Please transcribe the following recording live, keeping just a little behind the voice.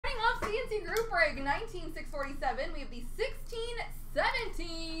break 19/647. We have the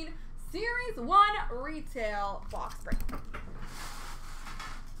 16/17 Series 1 Retail box break.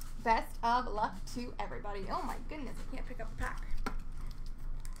 Best of luck to everybody. Oh my goodness, I can't pick up a pack.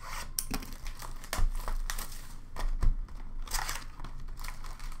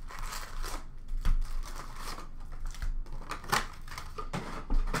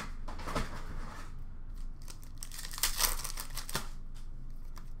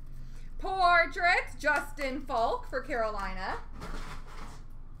 Portraits, Justin Falk for Carolina.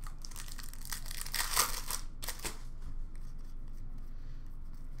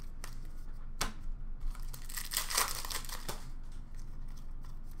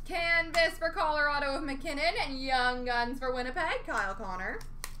 Canvas for Colorado of McKinnon, and Young Guns for Winnipeg, Kyle Connor.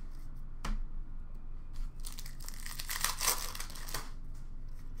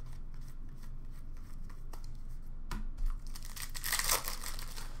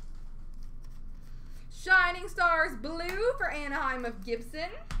 Shining Stars Blue for Anaheim of Gibson.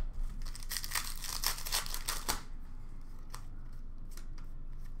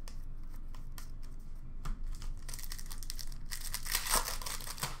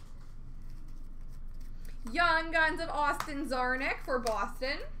 Young Guns of Austin Czarnik for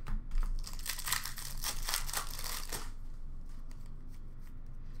Boston.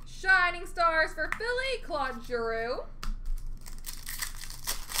 Shining Stars for Philly, Claude Giroux.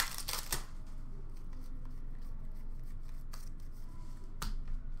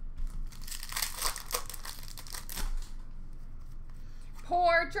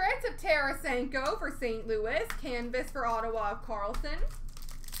 Portraits of Tarasenko for St. Louis. Canvas for Ottawa of Carlson.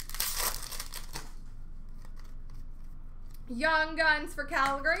 Young Guns for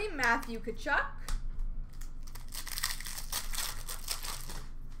Calgary, Matthew Tkachuk.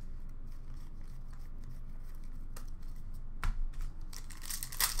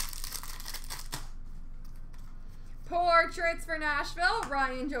 Portraits for Nashville,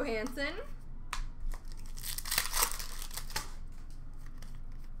 Ryan Johansson.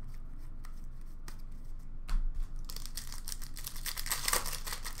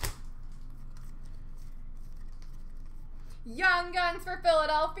 Young Guns for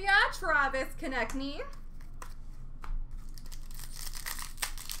Philadelphia, Travis Konechny.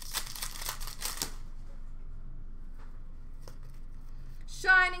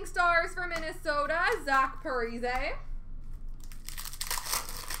 Shining Stars for Minnesota, Zach Parise.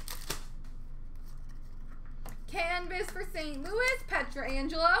 Canvas for St. Louis,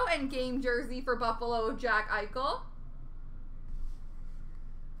 Pietrangelo, and game jersey for Buffalo, Jack Eichel.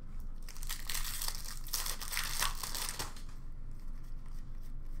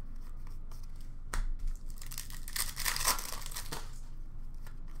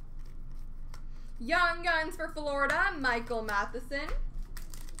 Young Guns for Florida, Michael Matheson.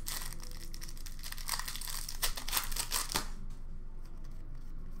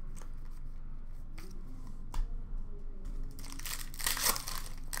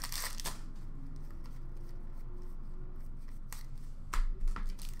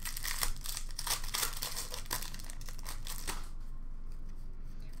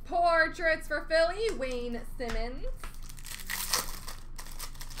 Portraits for Philly, Wayne Simmons.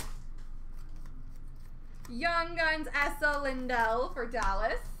 Young Guns, Essa Lindell for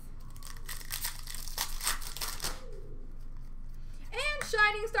Dallas. And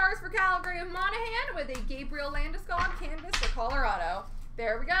Shining Stars for Calgary of Monahan with a Gabriel Landeskog canvas for Colorado.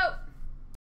 There we go.